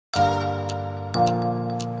What's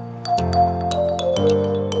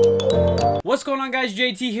going on, guys?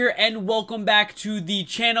 JT here and welcome back to the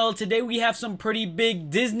channel. Today we have some pretty big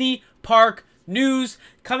Disney park news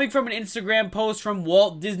coming from an Instagram post from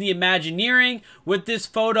Walt Disney Imagineering with this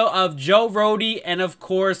photo of Joe Rhode and of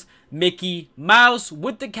course Mickey Mouse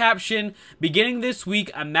with the caption, "Beginning this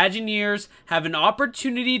week, Imagineers have an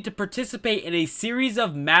opportunity to participate in a series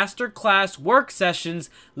of masterclass work sessions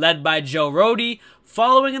led by Joe Rhode.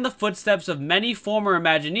 Following in the footsteps of many former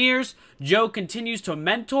Imagineers, Joe continues to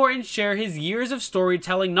mentor and share his years of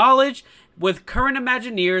storytelling knowledge with current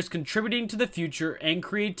Imagineers contributing to the future and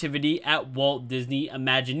creativity at Walt Disney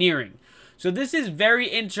Imagineering." So this is very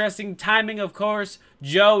interesting timing, of course.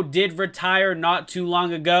 Joe did retire not too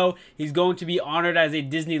long ago. He's going to be honored as a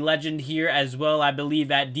Disney legend here as well, I believe,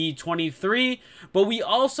 at D23. But we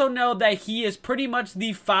also know that he is pretty much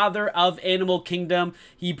the father of Animal Kingdom.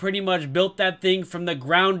 He pretty much built that thing from the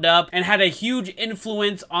ground up and had a huge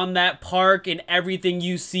influence on that park and everything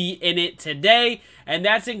you see in it today. And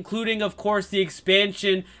that's including, of course, the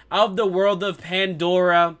expansion of the world of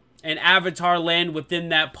Pandora and Avatar Land within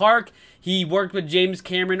that park. He worked with James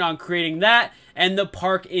Cameron on creating that and the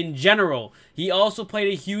park in general. He also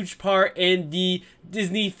played a huge part in the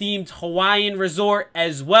Disney-themed Hawaiian resort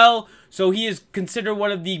as well. So he is considered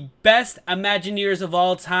one of the best Imagineers of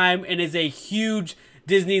all time and is a huge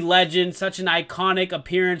Disney legend. Such an iconic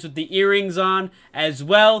appearance with the earrings on as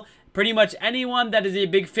well. Pretty much anyone that is a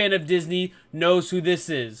big fan of Disney knows who this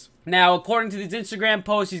is. Now, according to this Instagram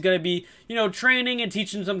post, he's going to be, training and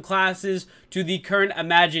teaching some classes to the current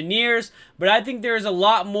Imagineers. But I think there's a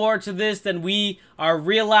lot more to this than we are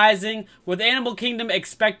realizing. With Animal Kingdom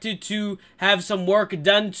expected to have some work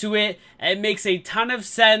done to it, it makes a ton of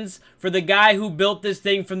sense for the guy who built this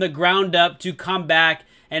thing from the ground up to come back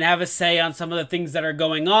and have a say on some of the things that are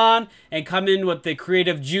going on and come in with the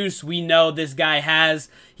creative juice we know this guy has.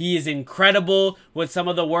 He is incredible with some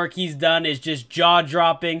of the work he's done, is just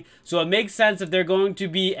jaw-dropping. So it makes sense if they're going to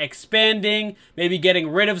be expanding, maybe getting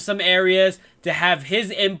rid of some areas, to have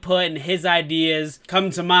his input and his ideas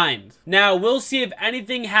come to mind. Now, we'll see if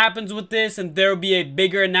anything happens with this and there will be a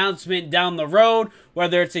bigger announcement down the road,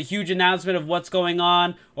 whether it's a huge announcement of what's going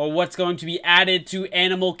on or what's going to be added to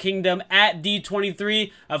Animal Kingdom at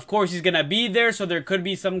D23. Of course, he's going to be there, so there could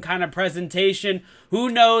be some kind of presentation. Who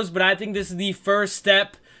knows? But I think this is the first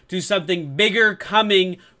step to something bigger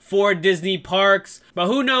coming for Disney parks. But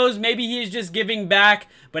who knows, maybe he is just giving back,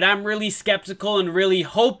 but I'm really skeptical and really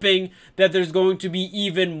hoping that there's going to be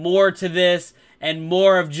even more to this and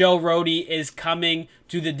more of Joe Rhode is coming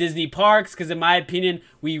to the Disney parks, because in my opinion,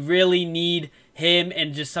 we really need him,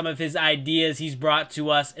 and just some of his ideas he's brought to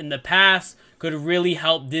us in the past could really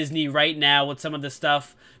help Disney right now with some of the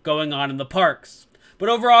stuff going on in the parks. But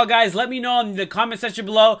overall, guys, let me know in the comment section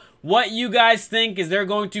below what you guys think. Is there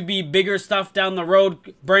going to be bigger stuff down the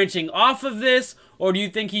road branching off of this? Or do you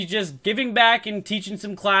think he's just giving back and teaching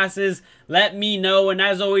some classes? Let me know. And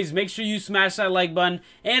as always, make sure you smash that like button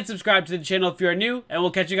and subscribe to the channel if you're new. And we'll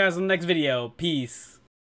catch you guys in the next video. Peace.